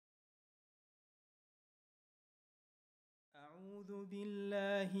أعوذ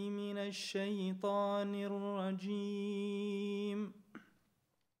بالله من الشيطان الرجيم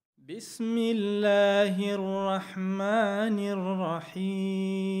بسم الله الرحمن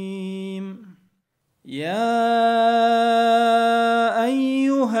الرحيم يا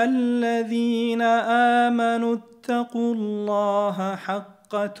أيها الذين آمنوا اتقوا الله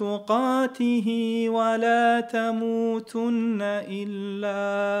حق تقاته ولا تموتن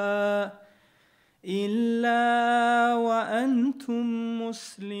إلا وأنتم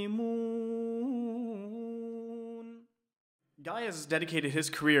مسلمون. Guy has dedicated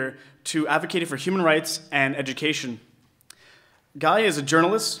his career to advocating for human rights and education. Guy is a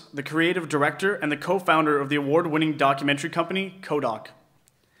journalist, the creative director, and the co-founder of the award-winning documentary company, Codoc.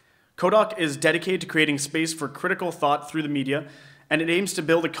 Codoc is dedicated to creating space for critical thought through the media, and it aims to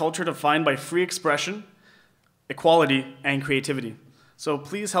build a culture defined by free expression, equality, and creativity. So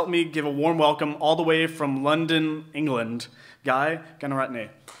please help me give a warm welcome all the way from London, England, Guy Gunaratne.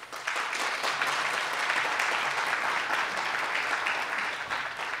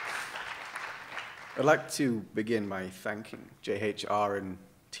 I'd like to begin by thanking JHR and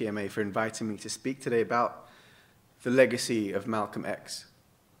TMA for inviting me to speak today about the legacy of Malcolm X.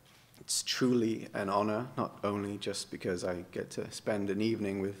 It's truly an honor, not only just because I get to spend an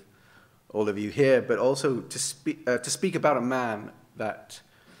evening with all of you here, but also to speak about a man that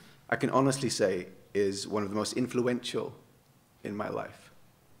I can honestly say is one of the most influential in my life.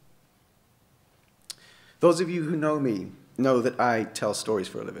 Those of you who know me know that I tell stories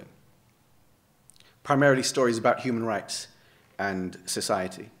for a living. Primarily stories about human rights and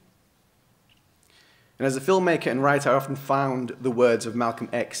society. And as a filmmaker and writer, I often found the words of Malcolm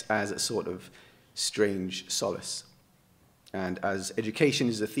X as a sort of strange solace. And as education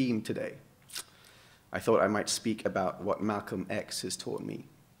is the theme today, I thought I might speak about what Malcolm X has taught me.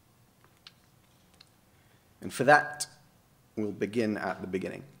 And for that, we'll begin at the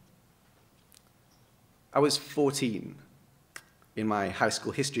beginning. I was 14 in my high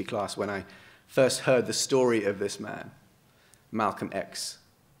school history class when I first heard the story of this man, Malcolm X.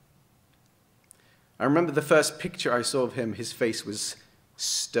 I remember the first picture I saw of him, his face was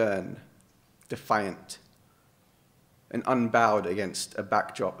stern, defiant, and unbowed against a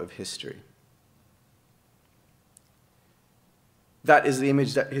backdrop of history. That is the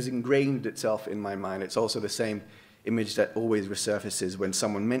image that has ingrained itself in my mind. It's also the same image that always resurfaces when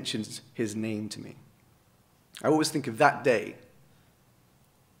someone mentions his name to me. I always think of that day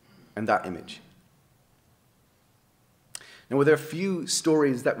and that image. Now, were there a few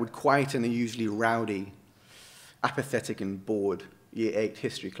stories that would quieten a usually rowdy, apathetic and bored Year 8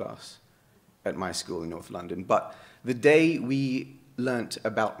 history class at my school in North London, but the day we learnt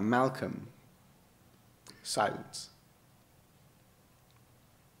about Malcolm, silence.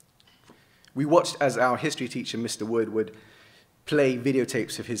 We watched as our history teacher, Mr. Wood, would play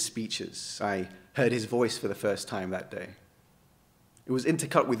videotapes of his speeches. I heard his voice for the first time that day. It was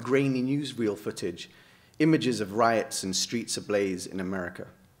intercut with grainy newsreel footage, images of riots and streets ablaze in America.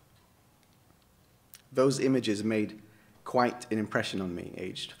 Those images made quite an impression on me,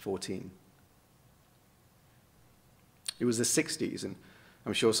 aged 14. It was the 60s, and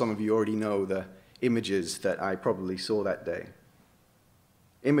I'm sure some of you already know the images that I probably saw that day.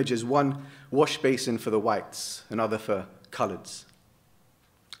 Images, one wash basin for the whites, another for coloreds.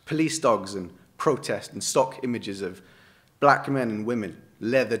 Police dogs and protest and stock images of black men and women,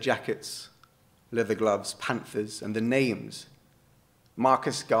 leather jackets, leather gloves, panthers, and the names: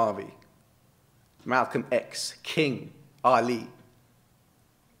 Marcus Garvey, Malcolm X, King, Ali.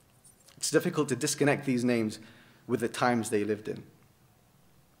 It's difficult to disconnect these names with the times they lived in.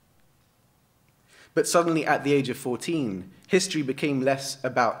 But suddenly, at the age of 14, history became less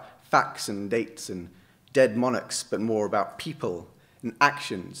about facts and dates and dead monarchs, but more about people and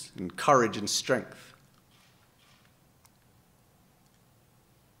actions and courage and strength.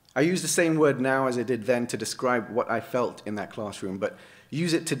 I use the same word now as I did then to describe what I felt in that classroom, but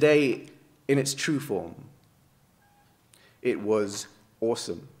use it today in its true form. It was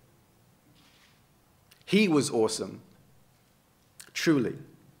awesome. He was awesome, truly.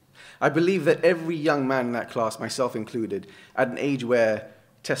 I believe that every young man in that class, myself included, at an age where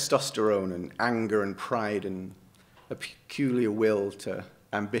testosterone and anger and pride and a peculiar will to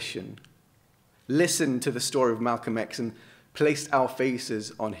ambition listened to the story of Malcolm X and placed our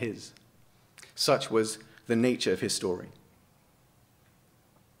faces on his. Such was the nature of his story.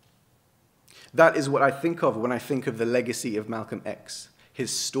 That is what I think of when I think of the legacy of Malcolm X,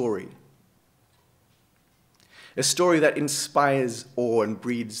 his story. A story that inspires awe and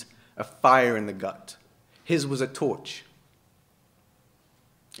breeds a fire in the gut. His was a torch,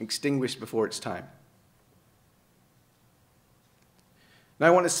 extinguished before its time. Now I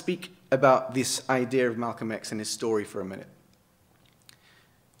want to speak about this idea of Malcolm X and his story for a minute.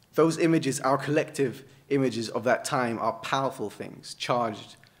 Those images, our collective images of that time, are powerful things,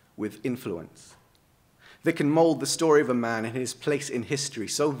 charged with influence. They can mold the story of a man and his place in history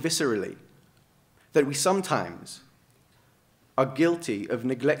so viscerally that we sometimes are guilty of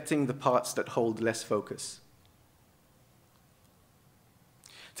neglecting the parts that hold less focus.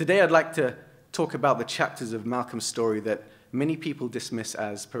 Today I'd like to talk about the chapters of Malcolm's story that many people dismiss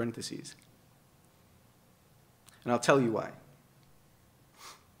as parentheses. And I'll tell you why.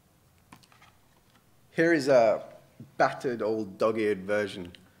 Here is a battered old dog-eared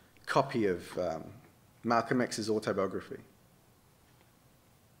copy of Malcolm X's autobiography.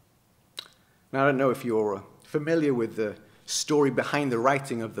 Now I don't know if you're familiar with the story behind the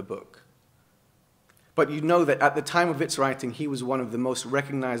writing of the book, but you know that at the time of its writing, he was one of the most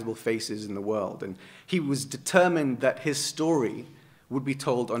recognizable faces in the world, and he was determined that his story would be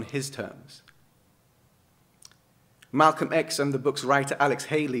told on his terms. Malcolm X and the book's writer, Alex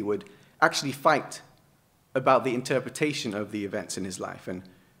Haley, would actually fight about the interpretation of the events in his life, and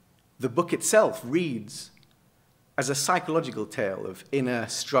the book itself reads as a psychological tale of inner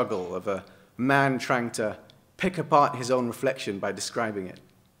struggle, of a man trying to pick apart his own reflection by describing it.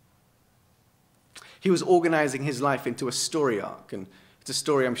 He was organizing his life into a story arc, and it's a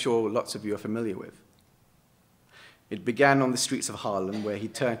story I'm sure lots of you are familiar with. It began on the streets of Harlem, where he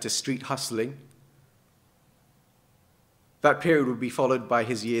turned to street hustling. That period would be followed by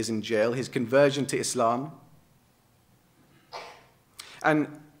his years in jail, his conversion to Islam, and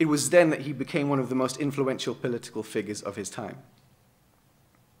it was then that he became one of the most influential political figures of his time.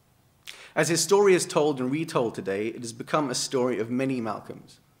 As his story is told and retold today, it has become a story of many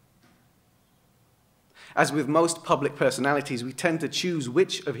Malcolms. As with most public personalities, we tend to choose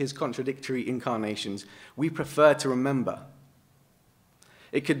which of his contradictory incarnations we prefer to remember.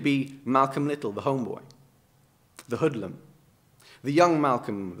 It could be Malcolm Little, the homeboy, the hoodlum, the young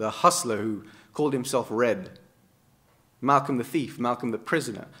Malcolm, the hustler who called himself Red, Malcolm the thief, Malcolm the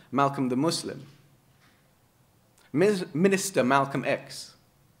prisoner, Malcolm the Muslim, Minister Malcolm X,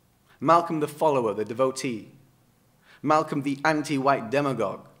 Malcolm the follower, the devotee, Malcolm the anti-white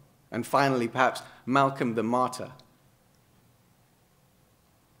demagogue, and finally, perhaps, Malcolm the martyr.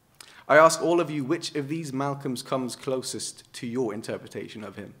 I ask all of you, which of these Malcolms comes closest to your interpretation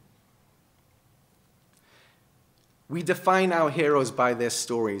of him? We define our heroes by their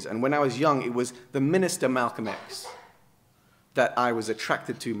stories, and when I was young, it was the minister Malcolm X that I was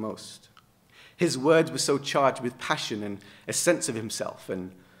attracted to most. His words were so charged with passion and a sense of himself,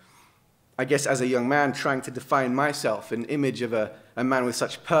 and I guess as a young man trying to define myself, an image of a man with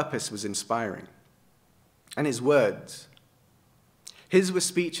such purpose was inspiring. And his words, his were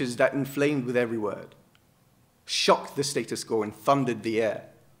speeches that inflamed with every word, shocked the status quo and thundered the air.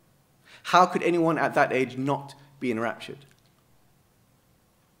 How could anyone at that age not be enraptured?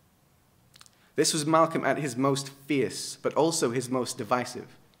 This was Malcolm at his most fierce, but also his most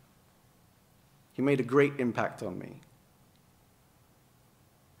divisive. He made a great impact on me.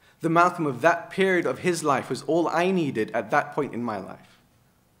 The Malcolm of that period of his life was all I needed at that point in my life.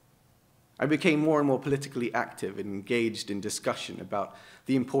 I became more and more politically active and engaged in discussion about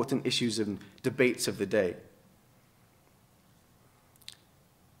the important issues and debates of the day.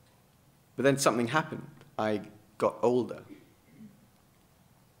 But then something happened. I got older.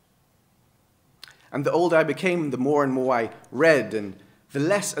 And the older I became, the more and more I read, and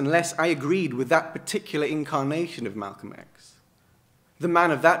less I agreed with that particular incarnation of Malcolm X. The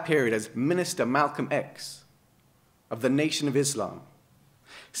man of that period, as Minister Malcolm X of the Nation of Islam,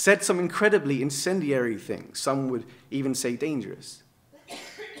 said some incredibly incendiary things, some would even say dangerous.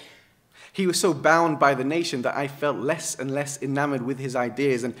 He was so bound by the nation that I felt less and less enamored with his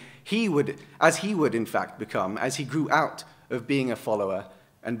ideas, and he would in fact become, as he grew out of being a follower,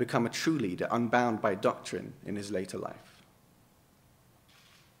 and become a true leader, unbound by doctrine in his later life.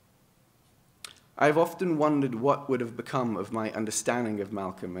 I've often wondered what would have become of my understanding of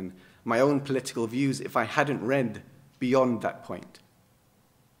Malcolm and my own political views if I hadn't read beyond that point.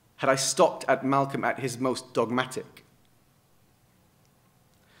 Had I stopped at Malcolm at his most dogmatic.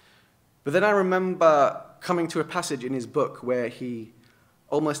 But then I remember coming to a passage in his book where he,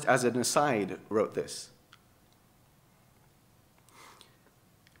 almost as an aside, wrote this.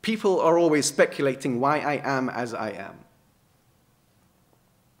 People are always speculating why I am as I am.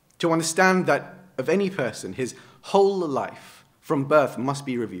 To understand that of any person, his whole life from birth must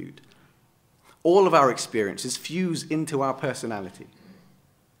be reviewed. All of our experiences fuse into our personality.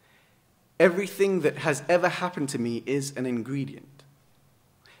 Everything that has ever happened to me is an ingredient.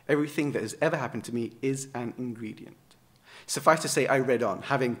 Everything that has ever happened to me is an ingredient. Suffice to say, I read on,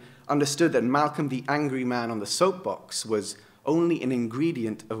 having understood that Malcolm the angry man on the soapbox was only an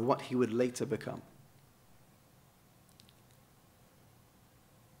ingredient of what he would later become.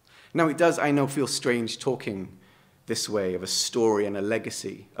 Now, it does, I know, feel strange talking this way of a story and a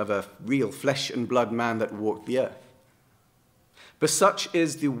legacy of a real flesh and blood man that walked the earth. But such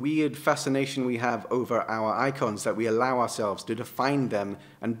is the weird fascination we have over our icons that we allow ourselves to define them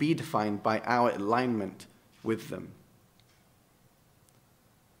and be defined by our alignment with them.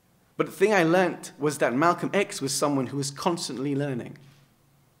 But the thing I learnt was that Malcolm X was someone who was constantly learning,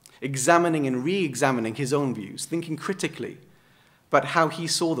 examining and re-examining his own views, thinking critically about how he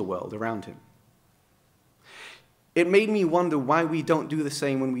saw the world around him. It made me wonder why we don't do the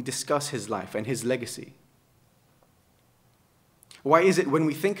same when we discuss his life and his legacy. Why is it when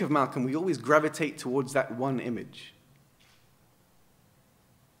we think of Malcolm, we always gravitate towards that one image?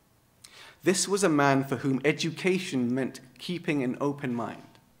 This was a man for whom education meant keeping an open mind.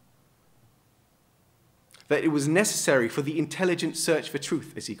 That it was necessary for the intelligent search for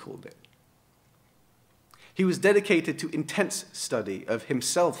truth, as he called it. He was dedicated to intense study of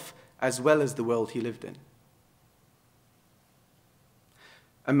himself as well as the world he lived in.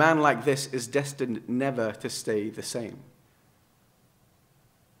 A man like this is destined never to stay the same.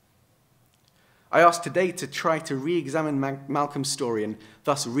 I ask today to try to re-examine Malcolm's story and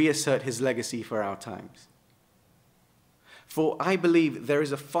thus reassert his legacy for our times. For I believe there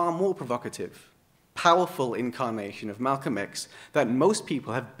is a far more provocative, powerful incarnation of Malcolm X that most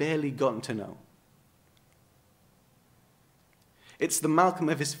people have barely gotten to know. It's the Malcolm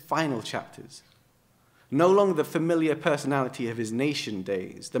of his final chapters. No longer the familiar personality of his nation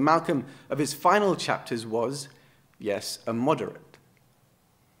days. The Malcolm of his final chapters was, yes, a moderate.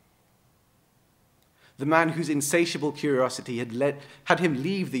 The man whose insatiable curiosity had him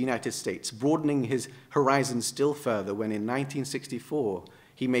leave the United States, broadening his horizons still further when in 1964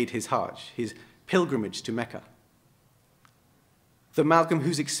 he made his Hajj, his pilgrimage to Mecca. The Malcolm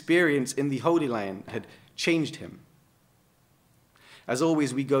whose experience in the Holy Land had changed him. As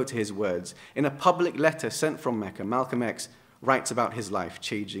always, we go to his words. In a public letter sent from Mecca, Malcolm X writes about his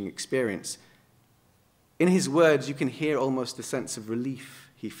life-changing experience. In his words, you can hear almost the sense of relief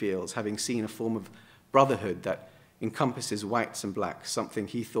he feels, having seen a form of brotherhood that encompasses whites and blacks, something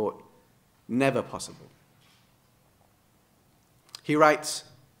he thought never possible. He writes,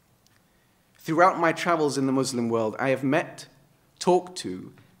 "Throughout my travels in the Muslim world, I have met, talked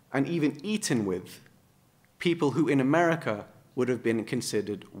to, and even eaten with people who in America would have been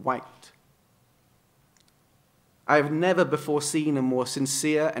considered white. I have never before seen a more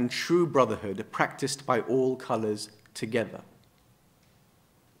sincere and true brotherhood practiced by all colors together."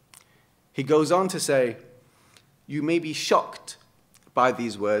 He goes on to say, "You may be shocked by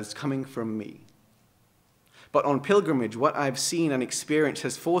these words coming from me. But on pilgrimage, what I've seen and experienced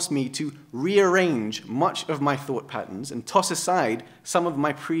has forced me to rearrange much of my thought patterns and toss aside some of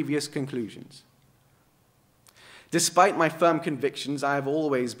my previous conclusions. Despite my firm convictions, I have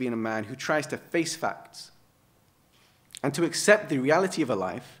always been a man who tries to face facts and to accept the reality of a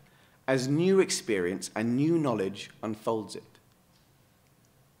life as new experience and new knowledge unfolds it."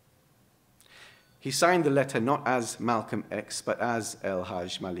 He signed the letter not as Malcolm X, but as El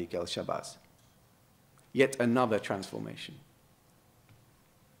Hajj Malik El Shabazz. Yet another transformation.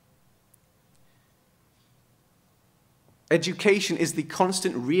 Education is the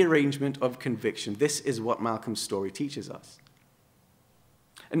constant rearrangement of conviction. This is what Malcolm's story teaches us.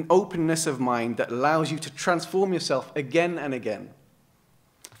 An openness of mind that allows you to transform yourself again and again,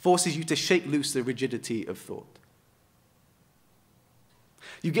 forces you to shake loose the rigidity of thought.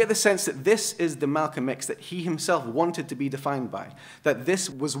 You get the sense that this is the Malcolm X that he himself wanted to be defined by, that this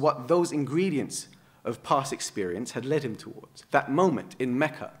was what those ingredients of past experience had led him towards. That moment in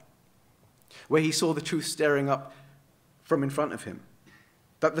Mecca, where he saw the truth staring up from in front of him.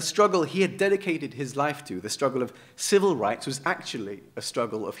 That the struggle he had dedicated his life to, the struggle of civil rights, was actually a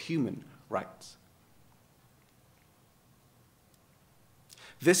struggle of human rights.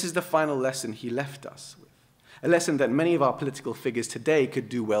 This is the final lesson he left us with. A lesson that many of our political figures today could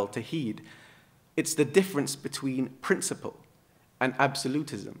do well to heed. It's the difference between principle and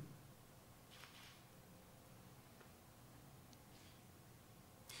absolutism.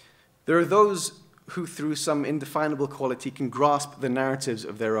 There are those who, through some indefinable quality, can grasp the narratives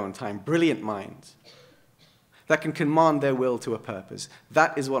of their own time, brilliant minds, that can command their will to a purpose.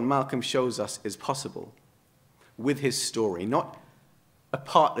 That is what Malcolm shows us is possible with his story, not a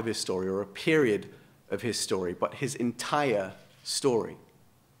part of his story or a period of his story, but his entire story.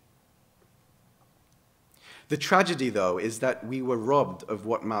 The tragedy, though, is that we were robbed of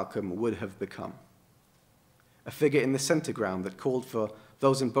what Malcolm would have become. a figure in the center ground that called for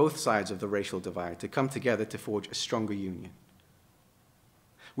those on both sides of the racial divide to come together to forge a stronger union.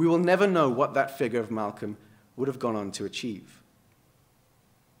 We will never know what that figure of Malcolm would have gone on to achieve.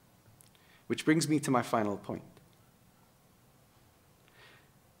 Which brings me to my final point.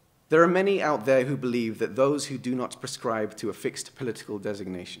 There are many out there who believe that those who do not prescribe to a fixed political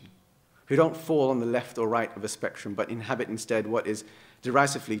designation, who don't fall on the left or right of a spectrum, but inhabit instead what is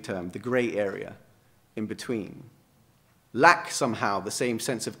derisively termed the gray area in between, lack somehow the same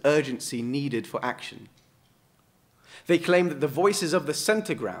sense of urgency needed for action. They claim that the voices of the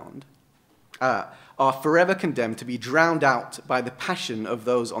center ground are forever condemned to be drowned out by the passion of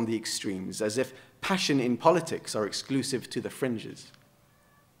those on the extremes, as if passion in politics are exclusive to the fringes.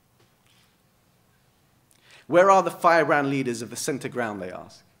 Where are the firebrand leaders of the center ground, they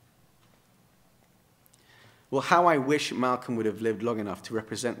ask. Well, how I wish Malcolm would have lived long enough to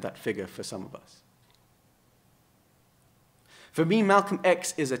represent that figure for some of us. For me, Malcolm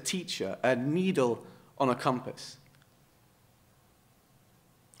X is a teacher, a needle on a compass.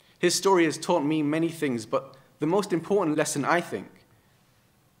 His story has taught me many things, but the most important lesson, I think,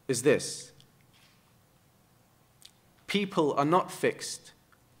 is this. People are not fixed.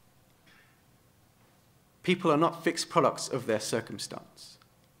 People are not fixed products of their circumstance.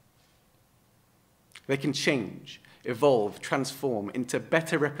 They can change, evolve, transform into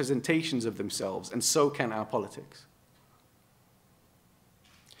better representations of themselves, and so can our politics.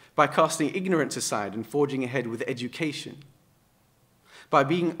 By casting ignorance aside and forging ahead with education, by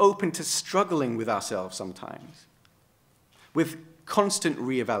being open to struggling with ourselves sometimes, with constant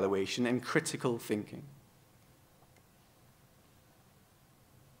reevaluation and critical thinking.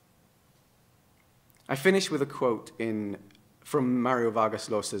 I finish with a quote from Mario Vargas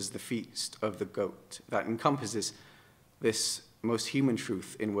Llosa's The Feast of the Goat that encompasses this most human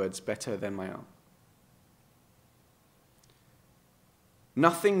truth in words better than my own.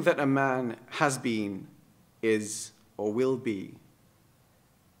 Nothing that a man has been, is, or will be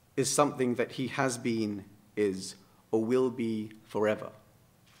is something that he has been, is, or will be forever.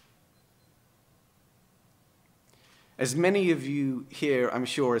 As many of you here, I'm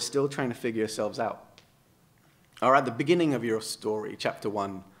sure, are still trying to figure yourselves out, are at the beginning of your story, chapter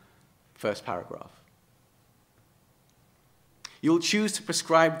 1, first paragraph. You'll choose to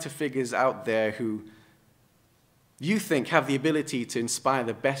prescribe to figures out there who you think have the ability to inspire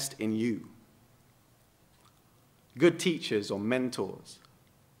the best in you. Good teachers or mentors.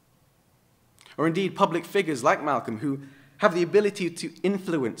 Or indeed public figures like Malcolm who have the ability to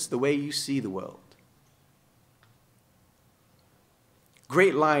influence the way you see the world.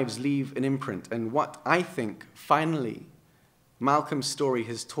 Great lives leave an imprint, and what I think, finally, Malcolm's story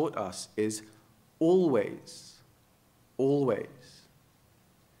has taught us is always, always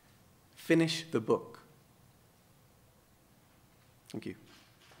finish the book. Thank you.